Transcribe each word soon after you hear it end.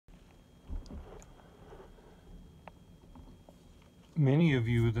Many of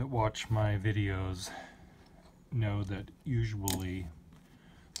you that watch my videos know that usually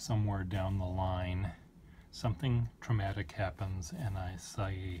somewhere down the line something traumatic happens and I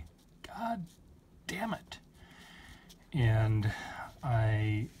say, God damn it. And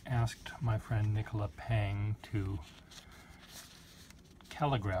I asked my friend Nicola Pang to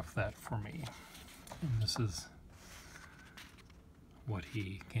calligraph that for me. And this is what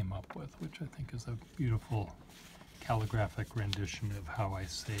he came up with, which I think is a beautiful calligraphic rendition of how I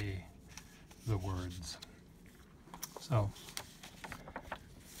say the words. So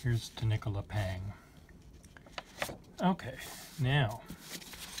here's to Nicola Pang. Okay, now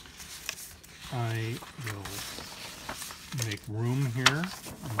I will make room here.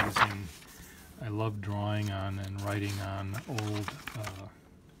 I love drawing on and writing on old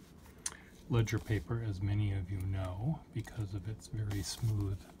ledger paper, as many of you know, because of its very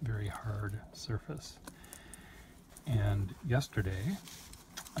smooth, very hard surface. And yesterday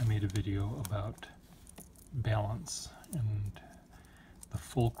I made a video about balance and the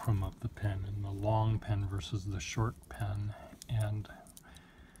fulcrum of the pen and the long pen versus the short pen, and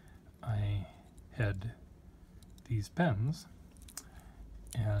I had these pens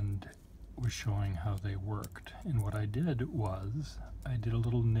and was showing how they worked. And what I did was I did a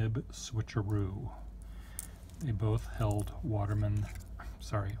little nib switcheroo. They both held Wall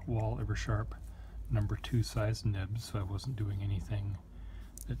Eversharp number 2 size nibs, so I wasn't doing anything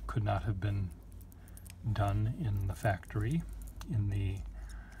that could not have been done in the factory, in the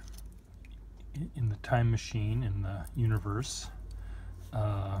time machine, in the universe.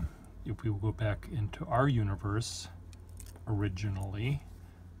 If we go back into our universe, originally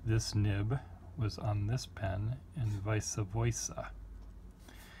this nib was on this pen and vice versa.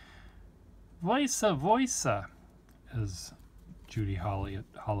 Vice versa, as Judy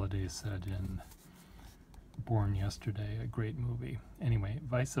Holliday said in Born Yesterday, a great movie. Anyway,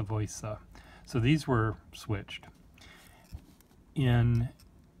 vice versa. So these were switched. In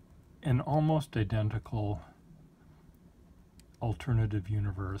an almost identical alternative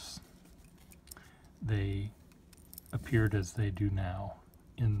universe, they appeared as they do now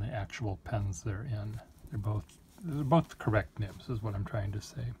in the actual pens they're in. They're both correct nibs, is what I'm trying to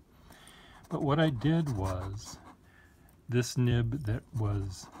say. But what I did was, this nib that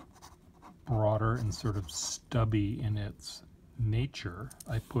was broader and sort of stubby in its nature,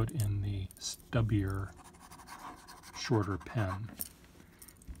 I put in the stubbier, shorter pen.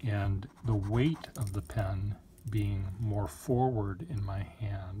 And the weight of the pen being more forward in my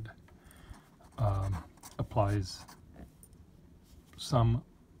hand applies some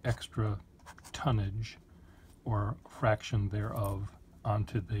extra tonnage or fraction thereof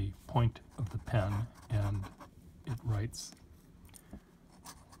onto the point of the pen, and it writes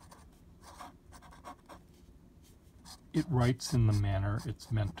in the manner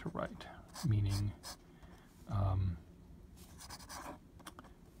it's meant to write, meaning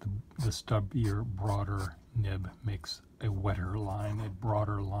the stubbier, broader nib makes a wetter line, a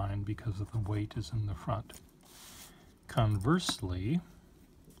broader line, because of the weight is in the front. Conversely,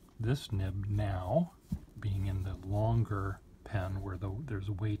 this nib now, being in the longer pen where there's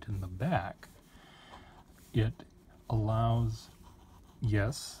weight in the back, it allows,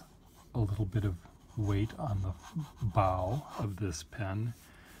 yes, a little bit of weight on the bow of this pen,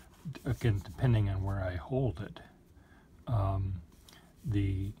 again depending on where I hold it.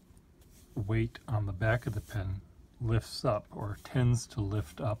 The weight on the back of the pen lifts up, or tends to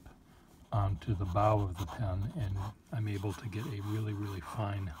lift up onto the bow of the pen, and I'm able to get a really, really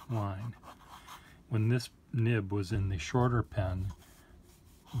fine line. When this nib was in the shorter pen,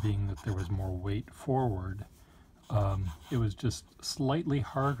 being that there was more weight forward, it was just slightly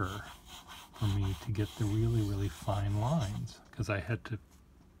harder for me to get the really, really fine lines, because I had to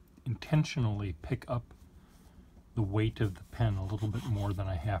intentionally pick up the weight of the pen a little bit more than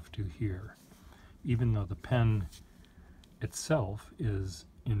I have to here. Even though the pen itself is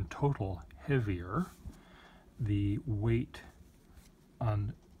in total heavier, the weight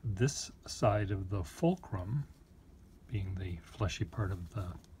on this side of the fulcrum, being the fleshy part of the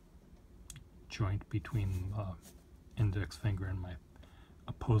joint between the index finger and my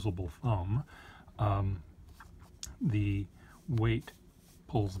opposable thumb, the weight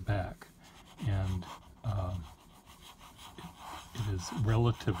pulls back, and it is,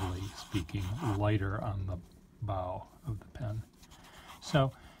 relatively speaking, lighter on the bow of the pen.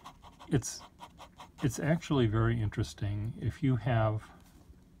 So it's actually very interesting. If you have,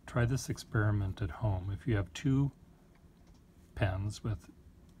 try this experiment at home. If you have two pens with,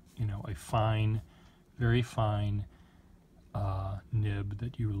 a fine, very fine nib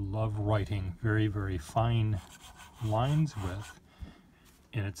that you love writing very, very fine lines with,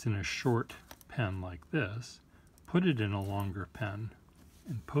 and it's in a short pen like this, put it in a longer pen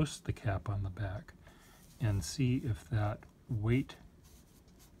and post the cap on the back and see if that weight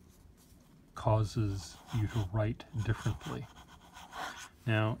causes you to write differently.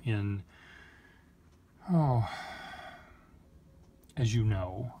 Now as you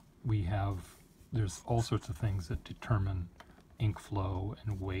know, there's all sorts of things that determine ink flow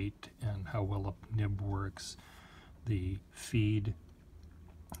and weight and how well a nib works, the feed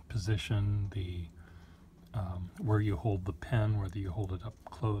position, the where you hold the pen, whether you hold it up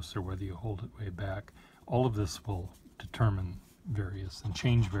close or whether you hold it way back. All of this will determine various and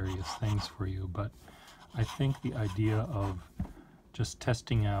change various things for you, but I think the idea of just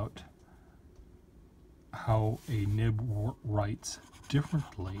testing out how a nib writes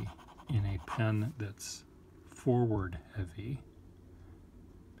differently in a pen that's forward heavy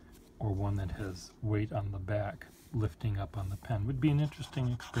or one that has weight on the back lifting up on the pen would be an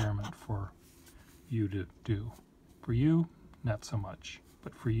interesting experiment for you to do. For you, not so much,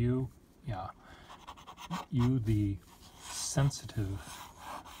 but for you, yeah. You, the sensitive,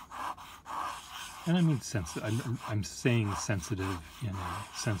 and I mean sensitive, I'm saying sensitive in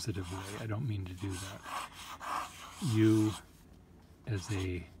a sensitive way. I don't mean to do that. You, as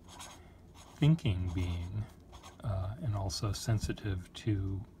a thinking being, and also sensitive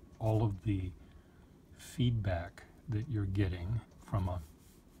to all of the feedback that you're getting from a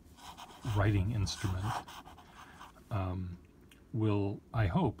writing instrument, will, I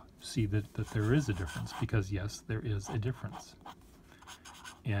hope, see that there is a difference, because yes, there is a difference.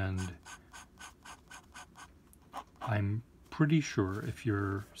 And I'm pretty sure if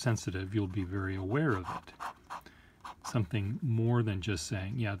you're sensitive, you'll be very aware of it. Something more than just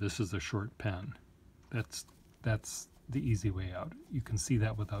saying, yeah, this is a short pen. That's the easy way out. You can see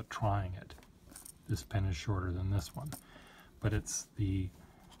that without trying it. This pen is shorter than this one. But it's the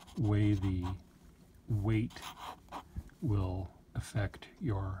way the weight will affect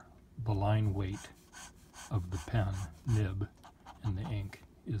the line weight of the pen nib and the ink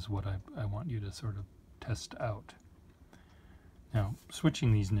is what I want you to sort of test out. Now,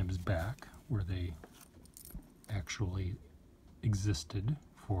 switching these nibs back where they actually existed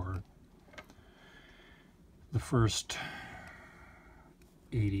for the first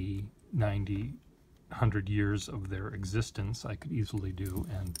 80, 90, 100 years of their existence, I could easily do,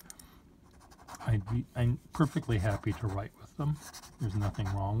 and I'm perfectly happy to write with them. There's nothing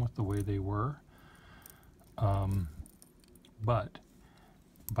wrong with the way they were. But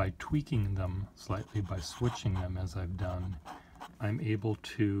by tweaking them slightly, by switching them as I've done, I'm able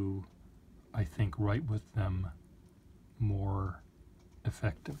to, I think, write with them more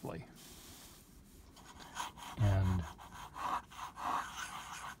effectively. And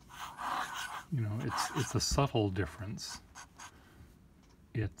you know, it's a subtle difference.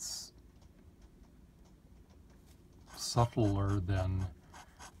 It's subtler than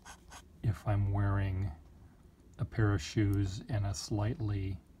if I'm wearing a pair of shoes and a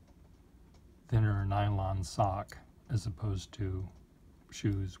slightly thinner nylon sock as opposed to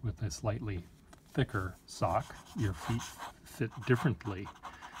shoes with a slightly thicker sock. Your feet fit differently.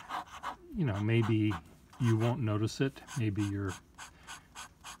 You know, maybe you won't notice it, maybe your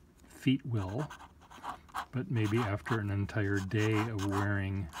feet will, but maybe after an entire day of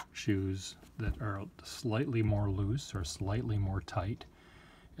wearing shoes that are slightly more loose or slightly more tight,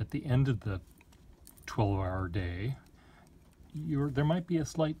 at the end of the 12-hour day, there might be a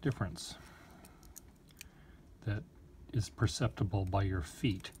slight difference that is perceptible by your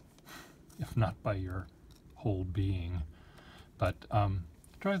feet, if not by your whole being. But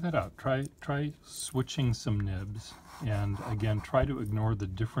try that out. Try switching some nibs, and again, try to ignore the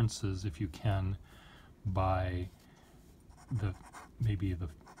differences if you can by maybe the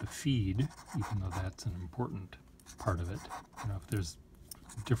feed, even though that's an important part of it. You know, if there's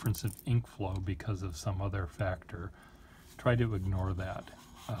a difference in ink flow because of some other factor, try to ignore that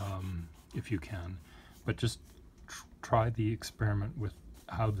if you can. But just try the experiment with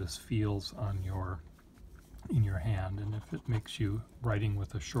how this feels on in your hand, and if it makes you, writing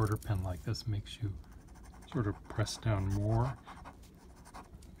with a shorter pen like this makes you sort of press down more,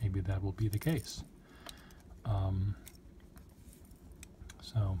 maybe that will be the case.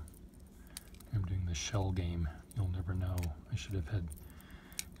 So I'm doing the shell game. You'll never know. I should have had,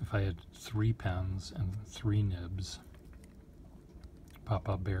 if I had 3 pens and 3 nibs,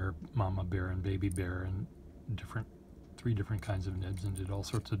 Papa Bear, Mama Bear, and Baby Bear, and 3 different kinds of nibs, and did all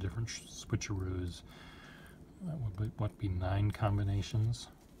sorts of different switcheroos. That would be 9 combinations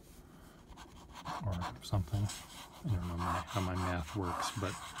or something. I don't know how my math works,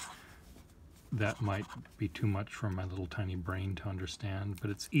 but that might be too much for my little tiny brain to understand, but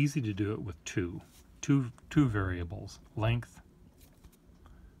it's easy to do it with two variables. Length,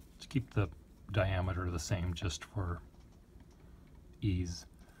 let's keep the diameter the same just for ease.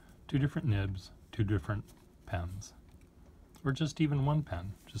 2 different nibs, 2 different pens, or just even one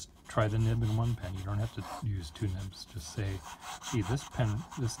pen. Just try the nib in one pen. You don't have to use 2 nibs. Just say, gee,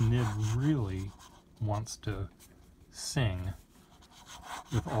 this nib really wants to sing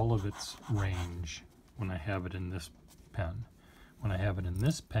with all of its range when I have it in this pen. When I have it in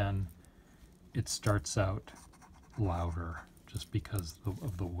this pen, it starts out louder just because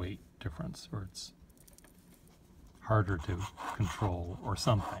of the weight difference, or it's harder to control or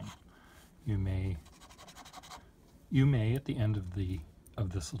something. You may at the end of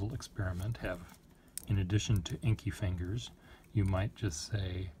this little experiment have, in addition to inky fingers, you might just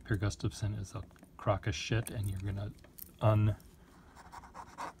say Per Gustafson is a crock of shit, and you're gonna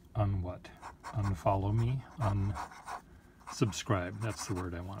unfollow me, unsubscribe. That's the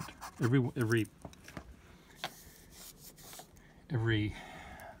word I want. Every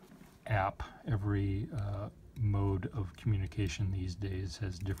app, every mode of communication these days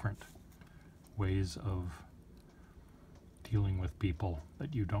has different ways of dealing with people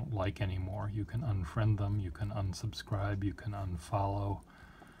that you don't like anymore. You can unfriend them, you can unsubscribe, you can unfollow.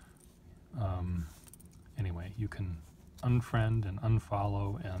 Anyway, you can unfriend and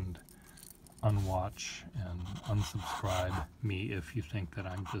unfollow and unwatch and unsubscribe me if you think that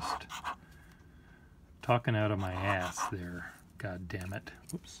I'm just talking out of my ass there. God damn it.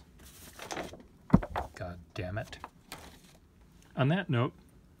 Whoops. God damn it. On that note,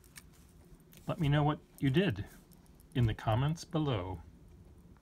 let me know what you did in the comments below.